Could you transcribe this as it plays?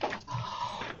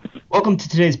Welcome to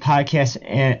today's podcast,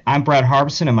 and I'm Brad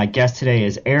Harbison, and my guest today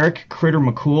is Eric Critter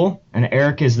McCool, and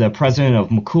Eric is the president of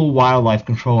McCool Wildlife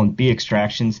Control and Bee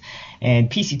Extractions, and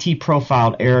PCT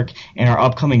profiled Eric in our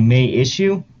upcoming May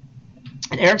issue.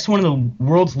 And Eric's one of the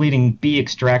world's leading bee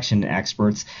extraction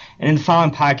experts, and in the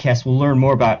following podcast, we'll learn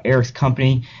more about Eric's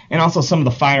company and also some of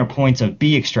the finer points of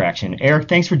bee extraction. Eric,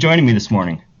 thanks for joining me this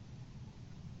morning.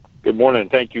 Good morning.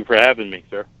 Thank you for having me,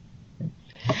 sir.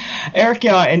 Eric,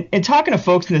 and talking to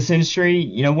folks in this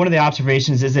industry, one of the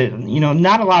observations is that,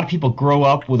 not a lot of people grow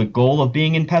up with a goal of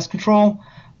being in pest control.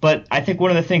 But I think one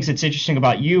of the things that's interesting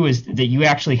about you is that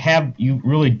you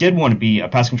really did want to be a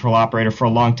pest control operator for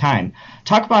a long time.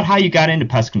 Talk about how you got into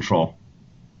pest control.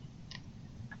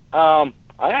 I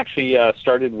actually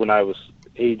started when I was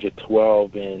age of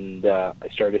 12, and I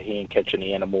started hand catching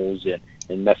animals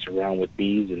and messing around with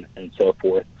bees and so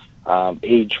forth.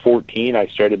 Age 14, I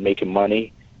started making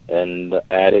money, and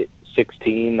at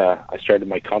 16, I started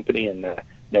my company and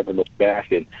never looked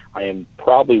back. And I am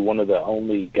probably one of the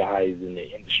only guys in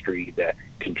the industry that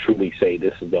can truly say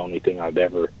this is the only thing I've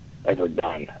ever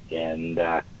done. And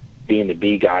being a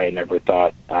bee guy, I never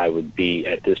thought I would be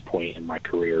at this point in my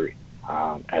career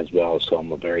as well. So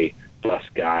I'm a very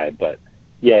blessed guy. But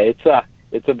yeah,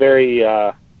 it's a very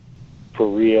for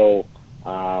real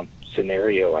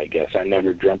scenario, I guess. I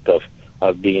never dreamt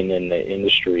of being in the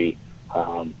industry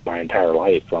my entire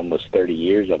life, almost 30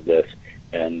 years of this,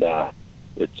 and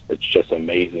it's just an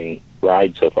amazing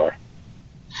ride so far.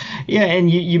 Yeah, and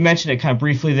you mentioned it kind of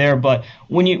briefly there, but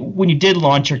when you did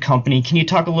launch your company, can you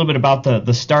talk a little bit about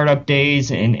the startup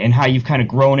days and how you've kind of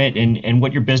grown it and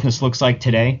what your business looks like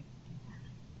today?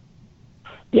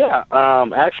 Yeah,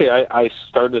 actually, I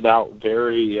started out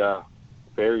very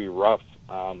rough,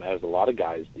 as a lot of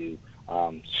guys do,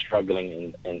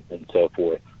 struggling and so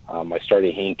forth. I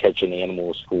started hand catching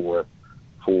animals for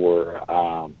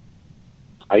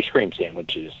ice cream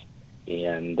sandwiches,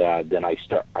 and then I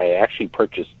actually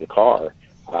purchased the car,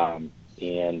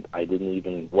 and I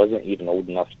wasn't even old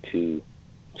enough to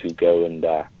go and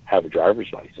have a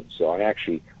driver's license. So I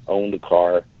actually owned a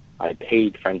car. I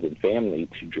paid friends and family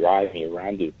to drive me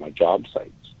around to my job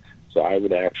sites. So I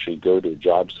would actually go to a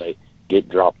job site, get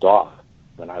dropped off.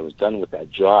 When I was done with that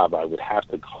job, I would have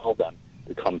to call them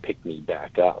to come pick me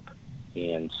back up.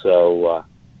 And so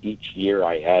each year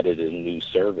I added a new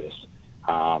service.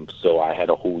 So I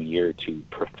had a whole year to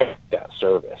perfect that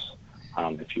service,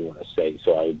 if you want to say.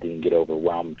 So I didn't get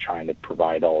overwhelmed trying to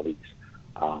provide all these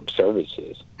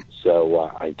services.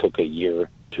 So I took a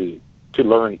year to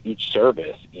learn each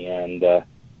service, and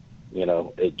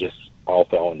it just all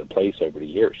fell into place over the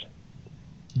years.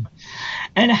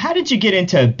 And how did you get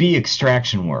into bee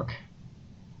extraction work?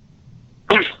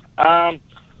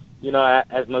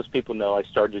 As most people know, I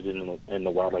started in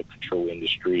the wildlife control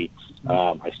industry.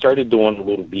 I started doing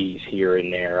little bees here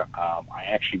and there. I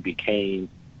actually became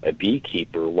a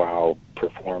beekeeper while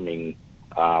performing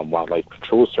wildlife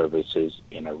control services,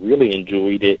 and I really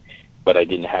enjoyed it, but I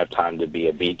didn't have time to be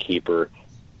a beekeeper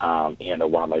and a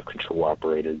wildlife control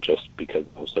operator just because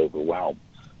I was overwhelmed.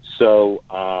 So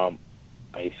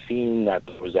I seen that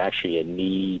there was actually a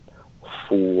need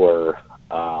for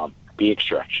bee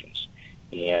extractions.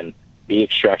 And bee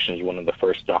extraction is one of the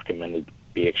first documented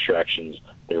bee extractions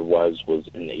there was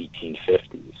in the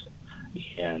 1850s.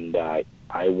 And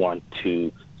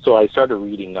so I started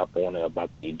reading up on it about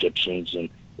the Egyptians and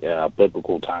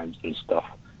biblical times and stuff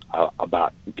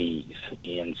about bees.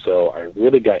 And so I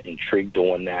really got intrigued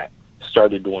on that,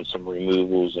 started doing some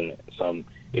removals and some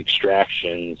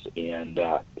extractions, and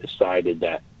decided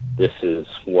that this is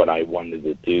what I wanted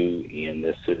to do, and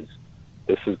this is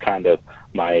kind of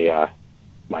my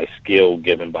skill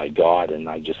given by God, and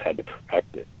I just had to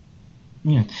perfect it.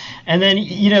 Yeah. And then,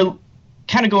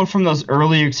 kind of going from those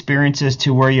early experiences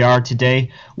to where you are today,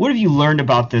 what have you learned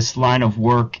about this line of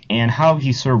work, and how have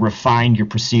you sort of refined your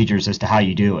procedures as to how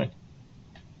you do it?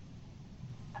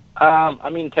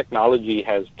 Technology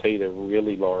has played a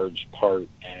really large part,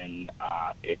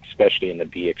 especially in the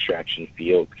bee extraction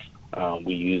field.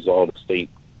 We use all the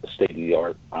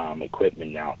state-of-the-art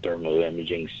equipment now, thermal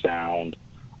imaging, sound.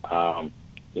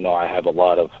 I have a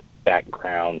lot of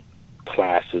background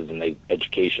classes and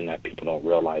education that people don't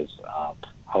realize.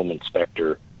 Home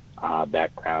inspector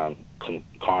background,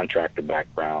 contractor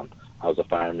background. I was a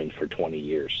fireman for 20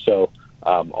 years. So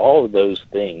all of those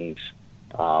things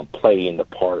play into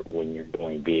part when you're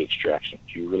doing bee extractions.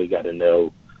 You really got to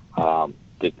know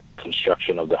the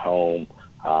construction of the home,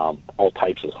 all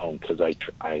types of home, because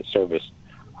I service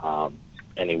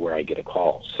anywhere I get a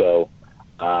call. So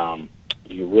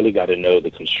you really got to know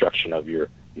the construction of your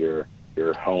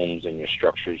your homes and your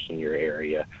structures in your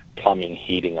area, plumbing,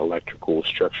 heating, electrical,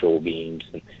 structural beams,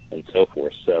 and so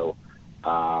forth. So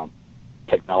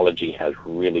technology has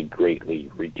really greatly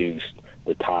reduced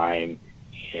the time,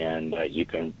 and you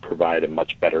can provide a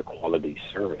much better quality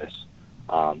service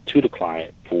to the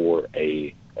client for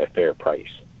a fair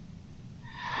price.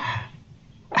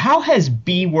 How has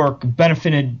bee work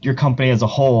benefited your company as a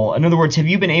whole? In other words, have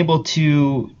you been able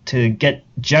to get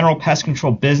general pest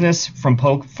control business from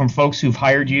folks who've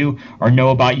hired you or know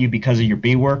about you because of your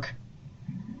bee work?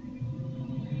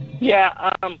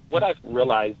 Yeah, what I've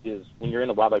realized is when you're in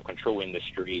the wildlife control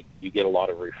industry, you get a lot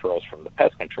of referrals from the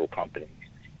pest control companies,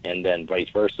 and then vice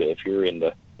versa. If you're in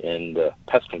the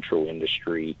pest control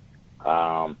industry,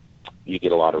 you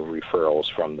get a lot of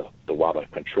referrals from the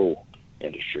wildlife control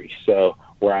industry. So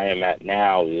where I am at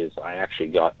now is I actually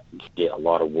get a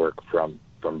lot of work from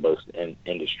both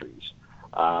industries.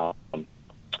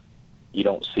 You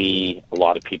don't see a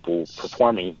lot of people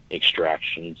performing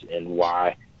extractions, and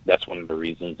why? That's one of the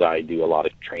reasons I do a lot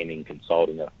of training,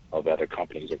 consulting of other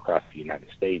companies across the United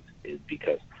States, is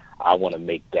because I want to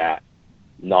make that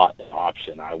not an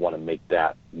option. I want to make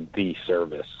that the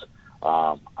service.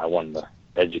 I want to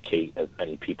educate as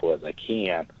many people as I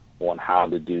can on how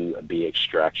to do a bee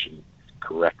extraction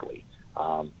correctly.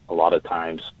 A lot of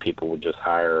times people would just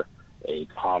hire a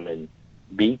common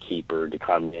beekeeper to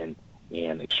come in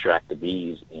and extract the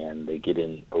bees, and they get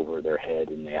in over their head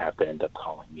and they have to end up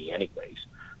calling me anyways.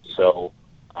 So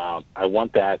I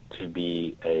want that to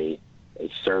be a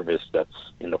service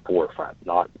that's in the forefront,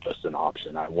 not just an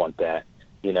option. I want that,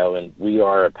 and we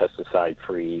are a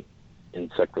pesticide-free,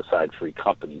 insecticide-free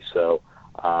company. So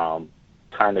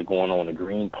kind of going on the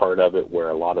green part of it, where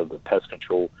a lot of the pest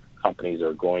control companies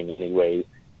are going anyway,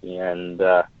 and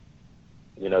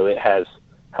it has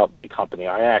helped the company.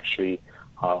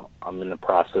 I'm in the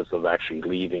process of actually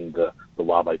leaving the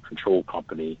wildlife control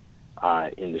company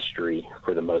industry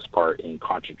for the most part, and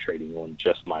concentrating on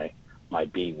just my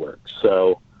bee work.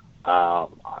 So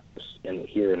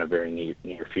here in a very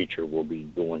near future, we'll be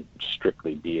doing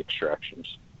strictly bee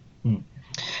extractions.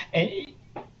 And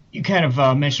you kind of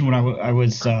mentioned when I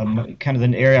was kind of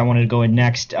the area I wanted to go in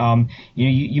next.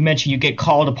 You mentioned you get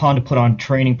called upon to put on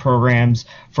training programs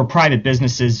for private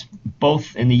businesses,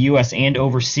 both in the U.S. and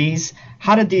overseas.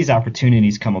 How did these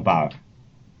opportunities come about?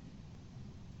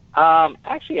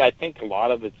 Actually, I think a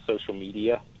lot of it's social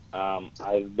media.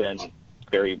 I've been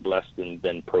very blessed and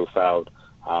been profiled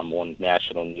on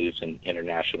national news and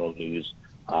international news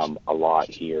a lot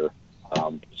here.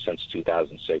 Since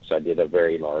 2006, I did a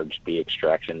very large bee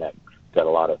extraction that got a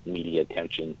lot of media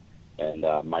attention, and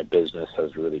my business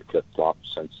has really flip-flopped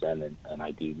since then, and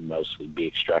I do mostly bee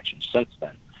extraction since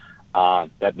then.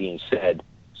 That being said,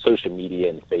 social media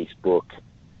and Facebook,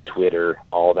 Twitter,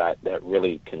 all that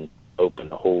really can open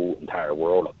the whole entire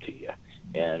world up to you.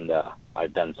 And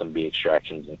I've done some bee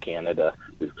extractions in Canada.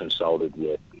 We've consulted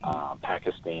with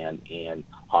Pakistan and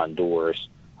Honduras.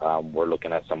 We're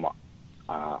looking at some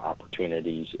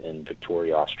opportunities in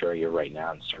Victoria, Australia right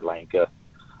now, and Sri Lanka.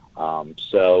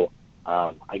 So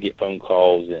I get phone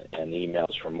calls and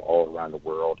emails from all around the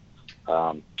world.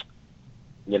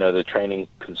 The training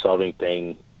consulting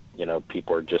thing,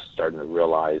 people are just starting to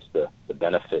realize the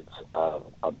benefits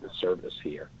of the service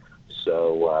here.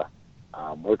 So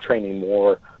we're training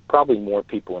probably more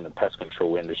people in the pest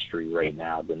control industry right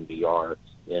now than we are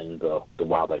in the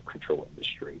wildlife control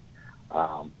industry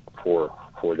for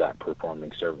that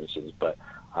performing services. But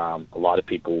a lot of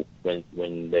people,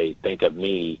 when they think of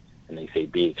me and they say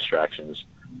bee extractions,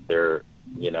 they're,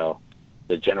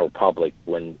 the general public,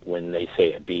 when they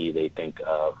say a bee, they think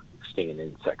of stinging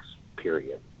insects,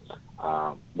 period.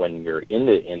 When you're in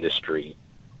the industry,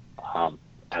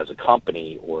 as a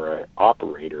company or an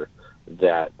operator,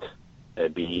 that a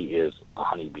bee is a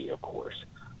honeybee, of course.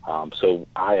 So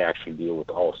I actually deal with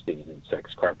all stinging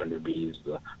insects: carpenter bees,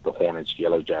 the hornets,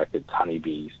 yellow jackets,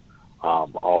 honeybees.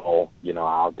 I'll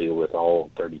deal with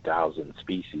all 30,000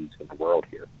 species in the world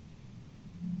here.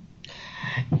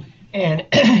 And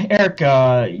Eric,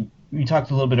 you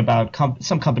talked a little bit about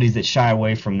some companies that shy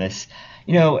away from this.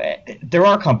 There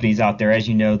are companies out there, as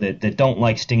you know, that don't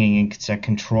like stinging insect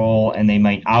control, and they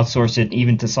might outsource it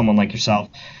even to someone like yourself.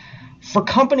 For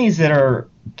companies that are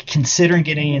considering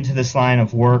getting into this line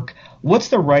of work, what's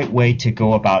the right way to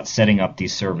go about setting up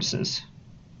these services?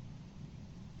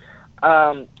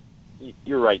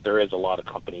 You're right. There is a lot of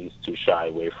companies to shy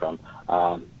away from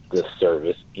this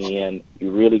service, and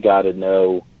you really got to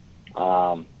know.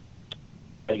 I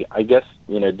guess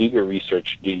do your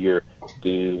research.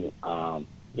 Stinging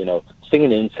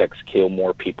insects kill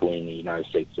more people in the United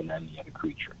States than any other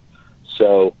creature.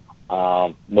 So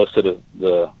most of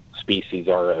the species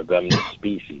are a venomous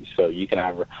species. So you can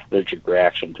have an allergic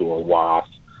reaction to a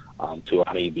wasp, to a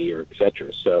honeybee, or et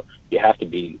cetera. So you have to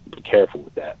be careful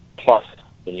with that. Plus,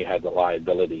 then you have the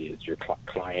liability: is your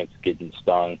clients getting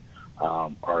stung?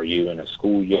 Are you in a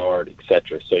schoolyard, et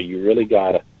cetera? So you really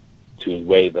got to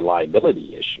weigh the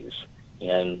liability issues,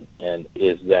 and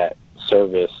is that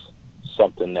service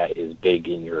something that is big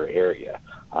in your area?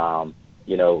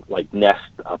 Like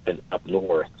Nest up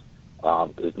north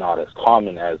is not as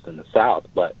common as in the South,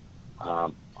 but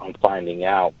I'm finding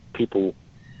out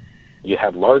you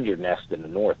have larger nests in the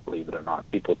North, believe it or not.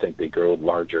 People think they grow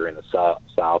larger in the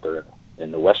South or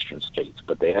in the Western states,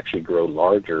 but they actually grow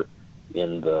larger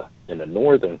in the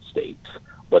northern states,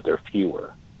 but they're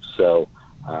fewer. So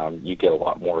you get a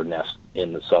lot more nests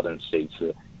in the southern states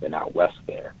than out west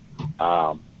there.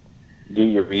 Do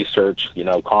your research,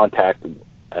 contact.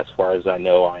 As far as I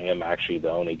know, I am actually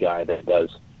the only guy that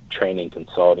does training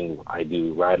consulting. I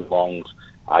do ride-alongs.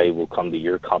 I will come to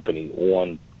your company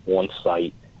on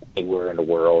site anywhere in the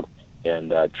world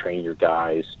and train your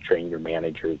guys, train your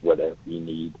managers, whatever you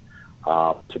need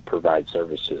to provide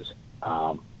services.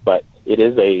 But it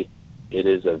is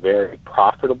a very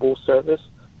profitable service,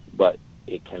 but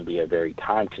it can be a very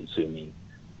time-consuming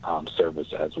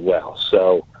service as well.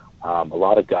 So a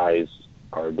lot of guys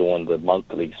are doing the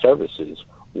monthly services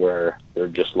where they're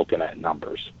just looking at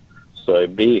numbers. So a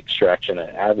bee extraction,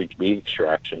 an average bee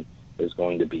extraction, is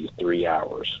going to be 3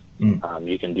 hours.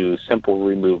 You can do simple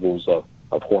removals of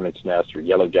hornet's nest or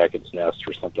yellow jacket's nest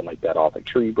or something like that off a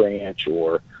tree branch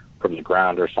or from the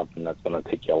ground or something that's going to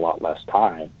take you a lot less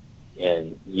time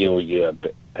and yield you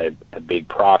a big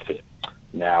profit.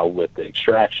 Now with the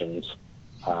extractions,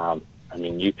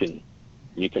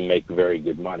 you can make very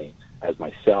good money. As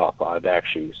myself, I've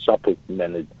actually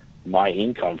supplemented my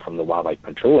income from the wildlife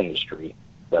control industry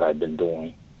that I've been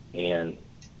doing and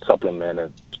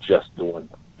supplemented just doing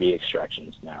bee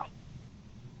extractions now.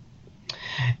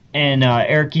 And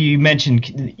Eric, you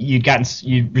mentioned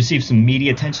you received some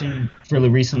media attention fairly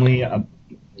recently,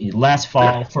 last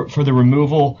fall, for the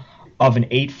removal of an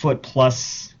 8-foot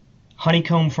plus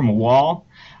honeycomb from a wall.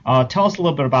 Tell us a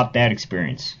little bit about that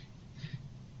experience.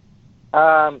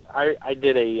 I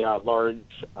did a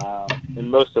large, and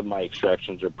most of my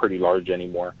extractions are pretty large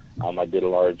anymore. I did a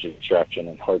large extraction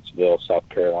in Hartsville, South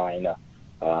Carolina,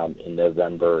 in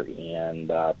November, and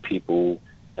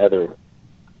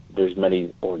there's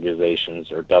many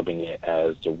organizations are dubbing it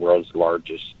as the world's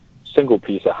largest single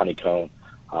piece of honeycomb.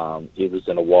 It was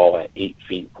in a wall at 8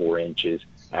 feet 4 inches.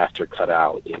 After cut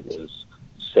out, it was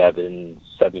 7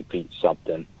 feet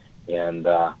something, and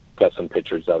got some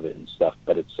pictures of it and stuff.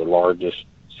 But it's the largest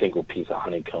single piece of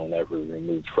honeycomb ever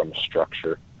removed from a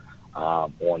structure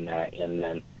on that. And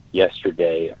then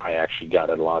yesterday, I actually got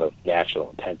a lot of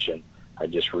national attention. I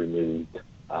just removed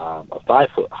a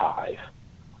 5-foot hive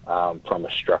from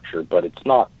a structure, but it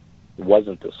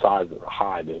wasn't the size of the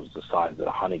hive, it was the size of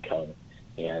the honeycomb,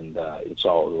 and it's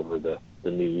all over the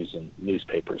news and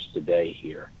newspapers today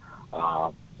here.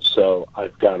 So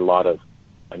I've got a lot of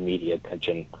media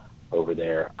attention over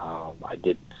there. I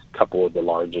did a couple of the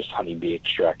largest honeybee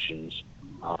extractions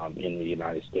in the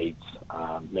United States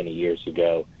many years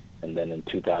ago, and then in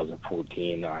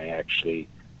 2014 I actually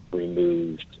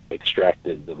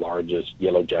extracted the largest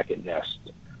yellow jacket nest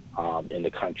in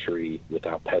the country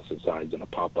without pesticides in a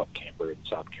pop-up camper in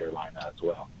South Carolina as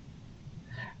well.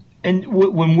 And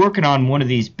when working on one of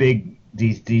these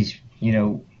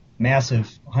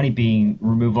massive honeybee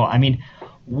removal,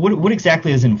 what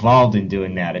exactly is involved in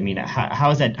doing that?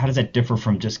 How does that differ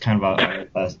from just kind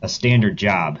of a standard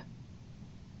job?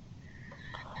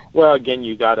 Well, again,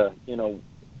 you gotta,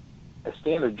 a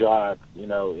standard job,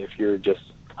 if you're just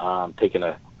taking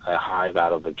a hive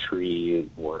out of a tree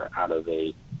or out of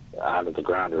the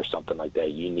ground or something like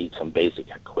that, you need some basic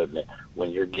equipment.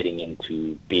 When you're getting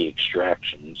into bee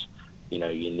extractions, you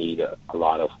need a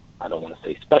lot of, I don't want to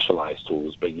say specialized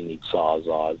tools, but you need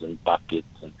sawzalls and buckets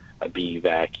and a bee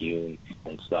vacuum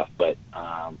and stuff. But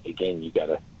again, you got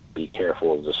to be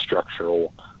careful of the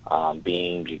structural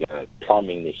beams. You got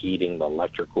plumbing, the heating, the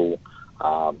electrical.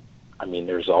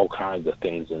 There's all kinds of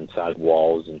things inside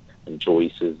walls and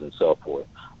joists and so forth.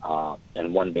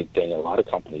 And one big thing a lot of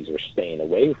companies are staying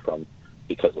away from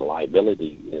because the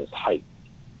liability is height.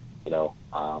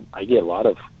 I get a lot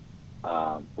of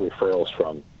referrals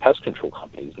from pest control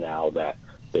companies now that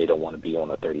they don't want to be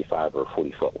on a 35 or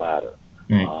 40-foot ladder.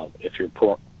 If you're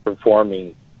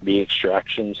performing bee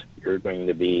extractions, you're going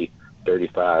to be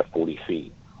 35, 40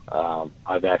 feet.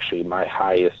 My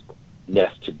highest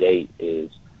nest to date is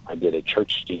I did a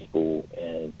church steeple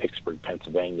in Pittsburgh,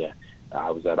 Pennsylvania,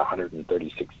 I was at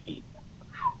 136 feet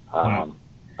Wow.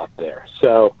 up there.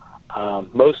 So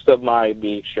most of my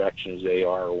bee extractions, they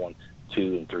are 1, 2,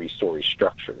 and 3-story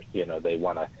structures.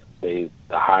 The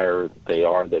higher they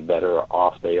are, the better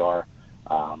off they are.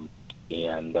 And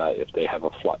if they have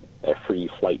a free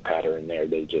flight pattern there,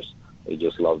 they just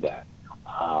love that.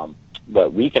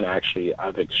 But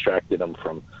I've extracted them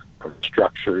from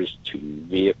structures to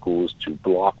vehicles to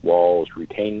block walls,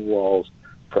 retaining walls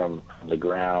from the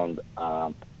ground.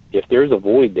 If there's a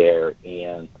void there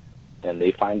and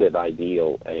they find it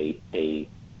ideal, a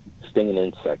stinging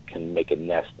insect can make a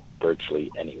nest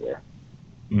virtually anywhere.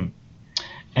 Mm.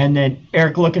 And then,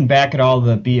 Eric, looking back at all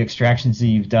the bee extractions that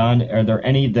you've done, are there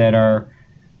any that are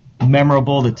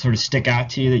memorable that sort of stick out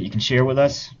to you that you can share with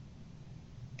us?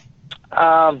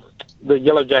 The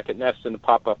yellow jacket nest in the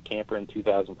pop-up camper in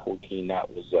 2014, that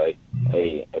was a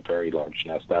very large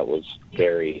nest. That was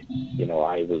very,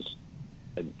 I was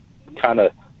kind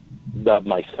of dubbed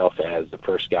myself as the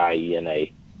first guy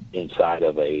inside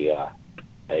of a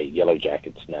yellow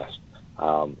jacket's nest.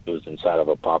 It was inside of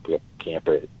a pop-up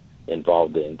camper. It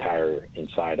involved the entire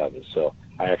inside of it. So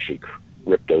I actually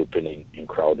ripped open and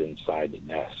crawled inside the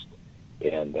nest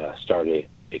and started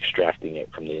extracting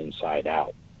it from the inside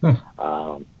out.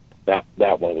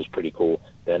 That one was pretty cool.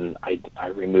 Then I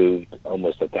removed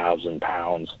almost 1,000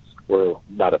 pounds, or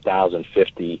about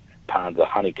 1,050 pounds of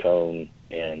honeycomb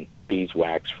and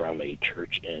beeswax from a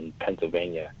church in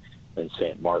Pennsylvania, in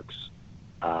St. Mark's,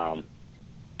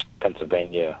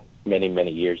 Pennsylvania,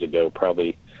 many years ago,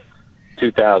 probably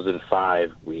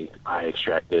 2005. I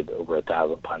extracted over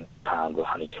 1,000 pounds of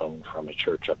honeycomb from a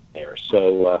church up there.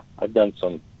 So I've done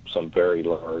some very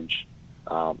large.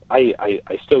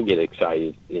 I still get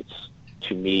excited. It's,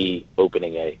 to me,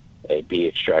 opening a bee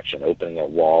extraction, opening a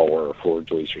wall or a floor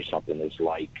joist or something is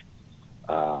like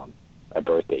a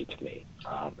birthday to me.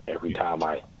 Every time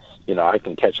I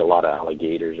can catch a lot of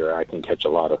alligators, or I can catch a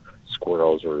lot of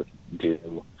squirrels, or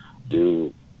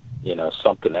do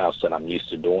something else that I'm used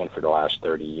to doing for the last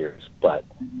 30 years. But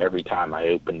every time I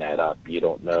open that up, you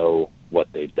don't know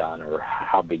what they've done or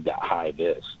how big that hive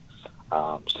is.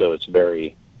 So it's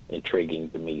very intriguing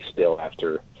to me still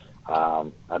after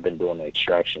I've been doing the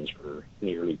extractions for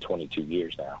nearly 22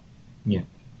 years now. Yeah.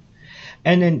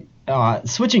 And then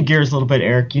switching gears a little bit,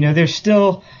 Eric, there's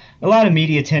still a lot of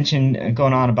media attention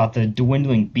going on about the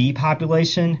dwindling bee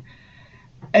population.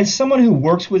 As someone who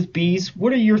works with bees,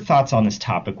 what are your thoughts on this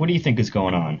topic? What do you think is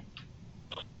going on?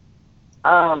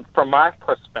 From my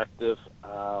perspective,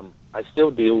 I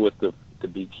still deal with the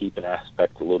beekeeping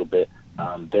aspect a little bit.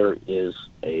 There is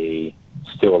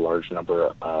still a large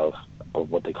number of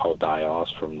what they call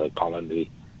die-offs from the colony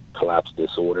collapse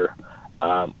disorder.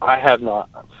 I have not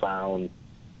found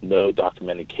no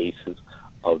documented cases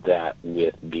of that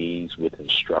with bees within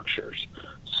structures.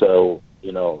 So,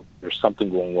 there's something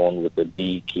going on with the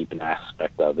beekeeping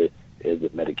aspect of it. Is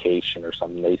it medication or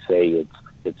something? They say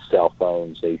it's cell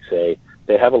phones. They say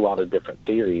they have a lot of different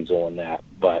theories on that.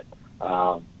 But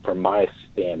from my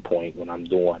standpoint, when I'm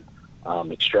doing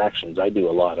extractions, I do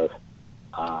a lot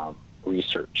of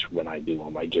research when I do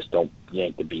them. I just don't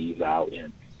yank the bees out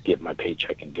and get my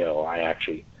paycheck and go. I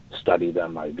actually study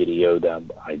them. I video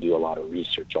them. I do a lot of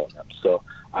research on them. So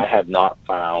I have not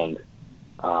found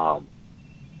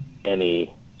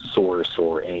any source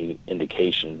or any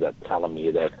indications that telling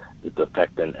me that it's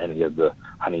affecting any of the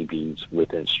honeybees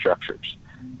within structures.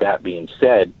 That being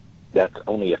said, that's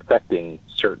only affecting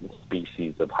certain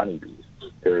species of honeybees.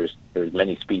 There's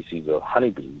many species of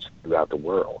honeybees throughout the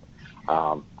world,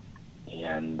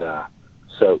 and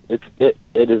so it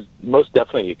is most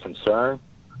definitely a concern.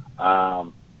 A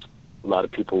lot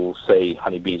of people say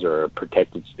honeybees are a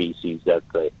protected species. That's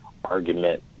the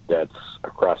argument that's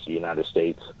across the United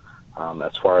States.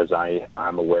 As far as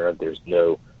I'm aware of, there's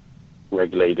no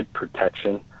regulated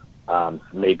protection.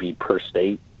 Maybe per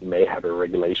state may have a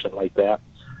regulation like that.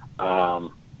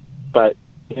 But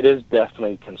it is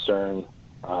definitely a concern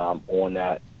on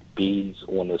that. Bees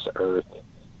on this earth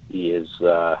is,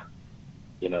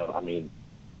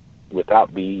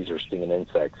 without bees or stinging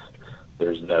insects,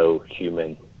 there's no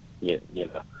human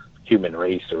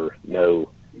race or no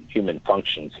human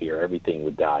functions here. Everything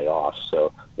would die off.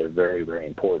 So they're very, very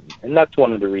important. And that's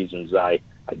one of the reasons I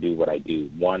do what I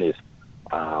do. One is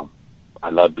I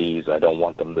love bees. I don't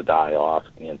want them to die off.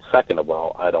 And second of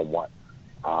all, I don't want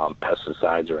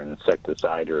pesticides or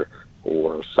insecticide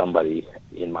or somebody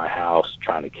in my house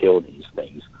trying to kill these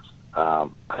things. A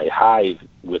hive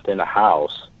within a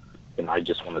house, and I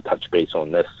just want to touch base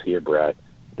on this here, Brad,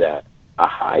 that a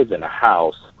hive in a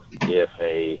house, if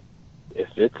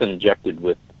it's injected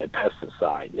with a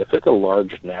pesticide, if it's a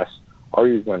large nest all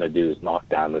you're going to do is knock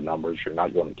down the numbers. You're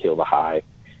not going to kill the hive.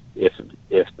 If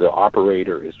the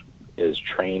operator is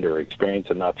trained or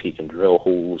experienced enough, he can drill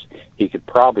holes. He could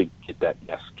probably get that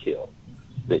nest killed.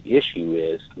 The issue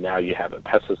is now you have a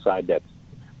pesticide that's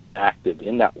active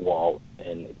in that wall,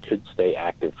 and it could stay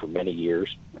active for many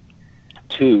years.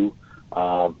 Two,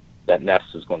 that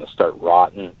nest is going to start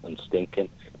rotting and stinking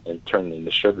and turning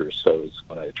into sugar, so it's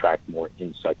going to attract more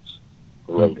insects,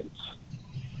 rodents.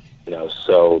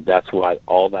 So that's why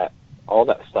all that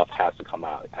stuff has to come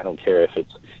out. I don't care if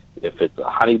it's a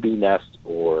honeybee nest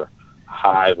or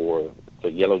hive or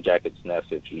the yellow jacket's nest.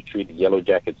 If you treat the yellow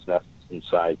jacket's nest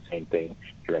inside, same thing.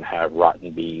 You're going to have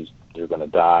rotten bees. They're going to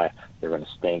die. They're going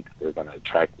to stink. They're going to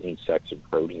attract insects and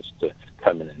rodents to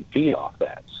come in and feed off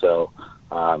that. So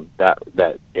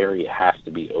that area has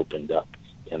to be opened up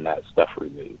and that stuff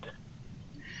removed.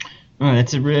 Oh,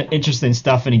 that's interesting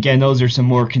stuff. And again, those are some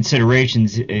more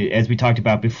considerations, as we talked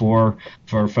about before,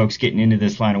 for folks getting into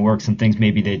this line of work, some things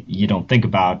maybe that you don't think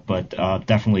about, but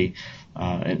definitely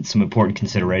some important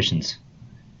considerations.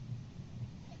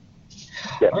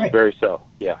 Yes, right. Very so.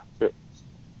 Yeah.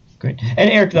 Great. And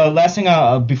Eric, the last thing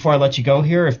before I let you go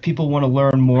here, if people want to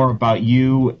learn more about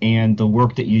you and the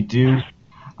work that you do,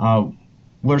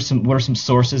 what are some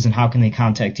sources and how can they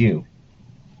contact you?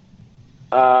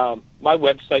 My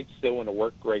website's still in the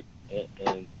work great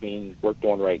and being worked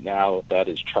on right now. That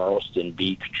is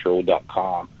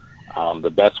charlestonbeecontrol.com. The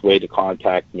best way to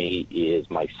contact me is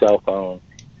my cell phone,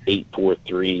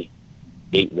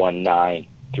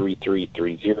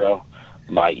 843-819-3330.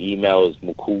 My email is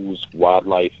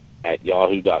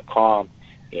mccoolswildlife@yahoo.com,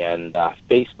 and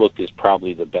Facebook is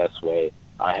probably the best way.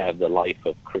 I have the Life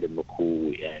of Critter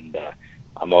McCool, and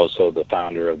I'm also the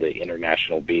founder of the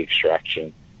International Bee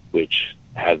Extraction, which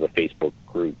has a Facebook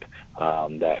group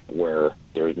that where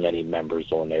there's many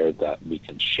members on there that we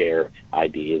can share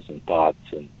ideas and thoughts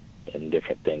and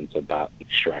different things about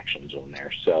extractions on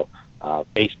there. So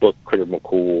Facebook, Critter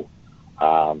McCool,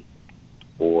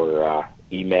 or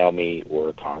email me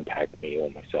or contact me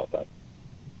on my cell phone.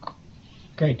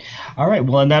 Great. All right.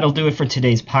 Well, and that'll do it for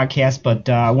today's podcast. But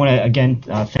I want to, again,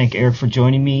 thank Eric for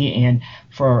joining me. And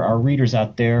for our readers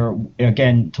out there,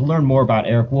 again, to learn more about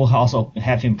Eric, we'll also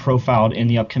have him profiled in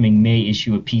the upcoming May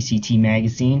issue of PCT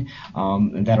Magazine.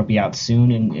 And that'll be out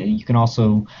soon. And you can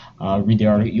also read the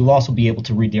article. You'll also be able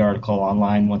to read the article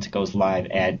online once it goes live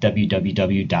at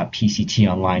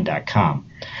www.pctonline.com.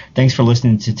 Thanks for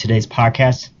listening to today's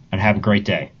podcast, and have a great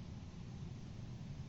day.